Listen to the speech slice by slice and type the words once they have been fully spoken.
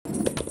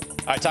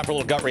All right, time for a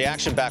little gut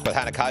reaction. Back with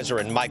Hannah Kaiser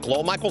and Mike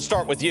Lowell. Mike, we'll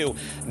start with you.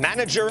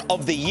 Manager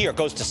of the Year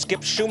goes to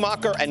Skip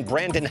Schumacher and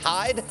Brandon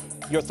Hyde.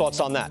 Your thoughts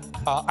on that?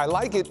 I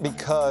like it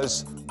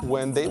because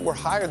when they were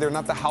hired, they're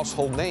not the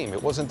household name.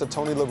 It wasn't the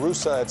Tony La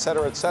Russa, et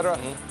cetera, et cetera.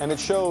 Mm-hmm. And it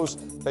shows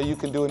that you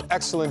can do an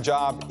excellent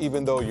job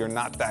even though you're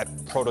not that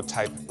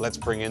prototype, let's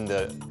bring in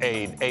the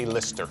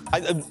A-lister.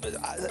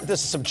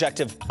 This is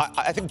subjective.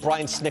 I think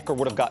Brian Snicker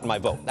would have gotten my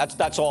vote.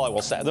 That's all I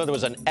will say. There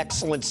was an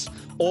excellence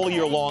all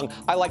year long.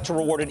 I like to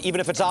reward it.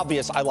 Even if it's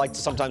obvious, I like to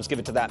sometimes give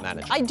it to that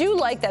manager. I do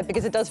like that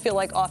because it does feel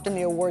like often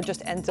the award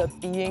just ends up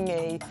being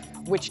a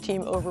which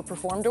team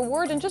overperformed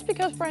award. And just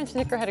because Brian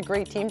Snicker had a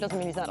great team doesn't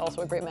mean he's not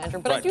also a great manager.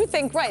 But right. I do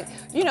think,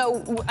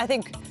 I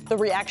think the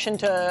reaction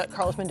to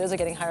Carlos Mendoza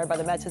getting hired by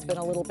the Mets has been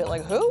a little bit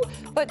like, who?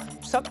 But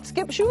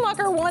Skip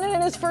Schumacher won it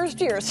in his first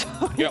year.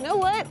 So you know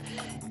what?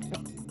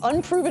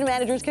 Unproven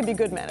managers can be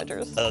good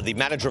managers. The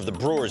manager of the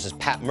Brewers is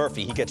Pat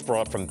Murphy. He gets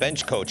brought up from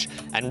bench coach.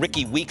 And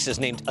Ricky Weeks is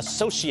named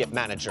associate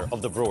manager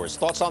of the Brewers.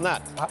 Thoughts on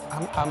that?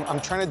 I'm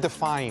trying to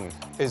define.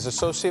 Is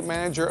associate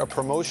manager a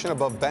promotion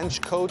above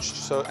bench coach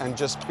and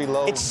just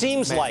below? It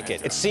seems like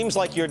it. It seems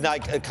like you're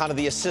like kind of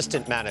the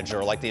assistant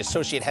manager, like the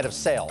associate head of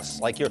sales.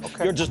 Like you're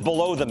just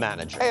below the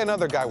manager. Hey,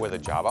 another guy with a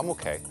job. I'm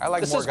okay. I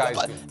like more guys.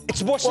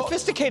 It's more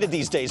sophisticated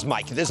these days,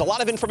 Mike. There's a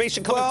lot of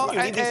information coming through.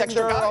 You need these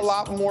extra there guys. Are a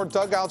lot more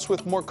dugouts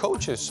with more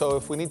coaches. So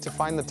if we need to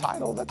find the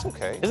title, that's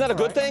okay. Isn't that a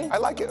good thing? I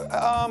like it.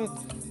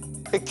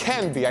 It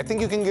can be. I think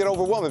you can get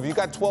overwhelmed. If you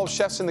got 12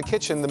 chefs in the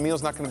kitchen, the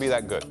meal's not going to be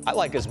that good. I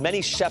like as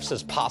many chefs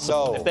as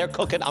possible. No. If they're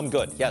cooking, I'm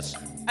good. Yes.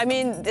 I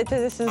mean,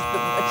 this is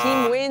a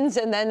team wins,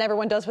 and then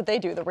everyone does what they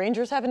do. The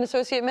Rangers have an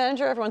associate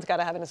manager. Everyone's got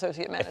to have an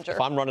associate manager.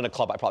 If I'm running a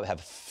club, I probably have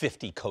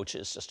 50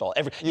 coaches.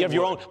 You have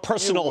your own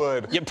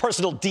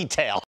personal detail.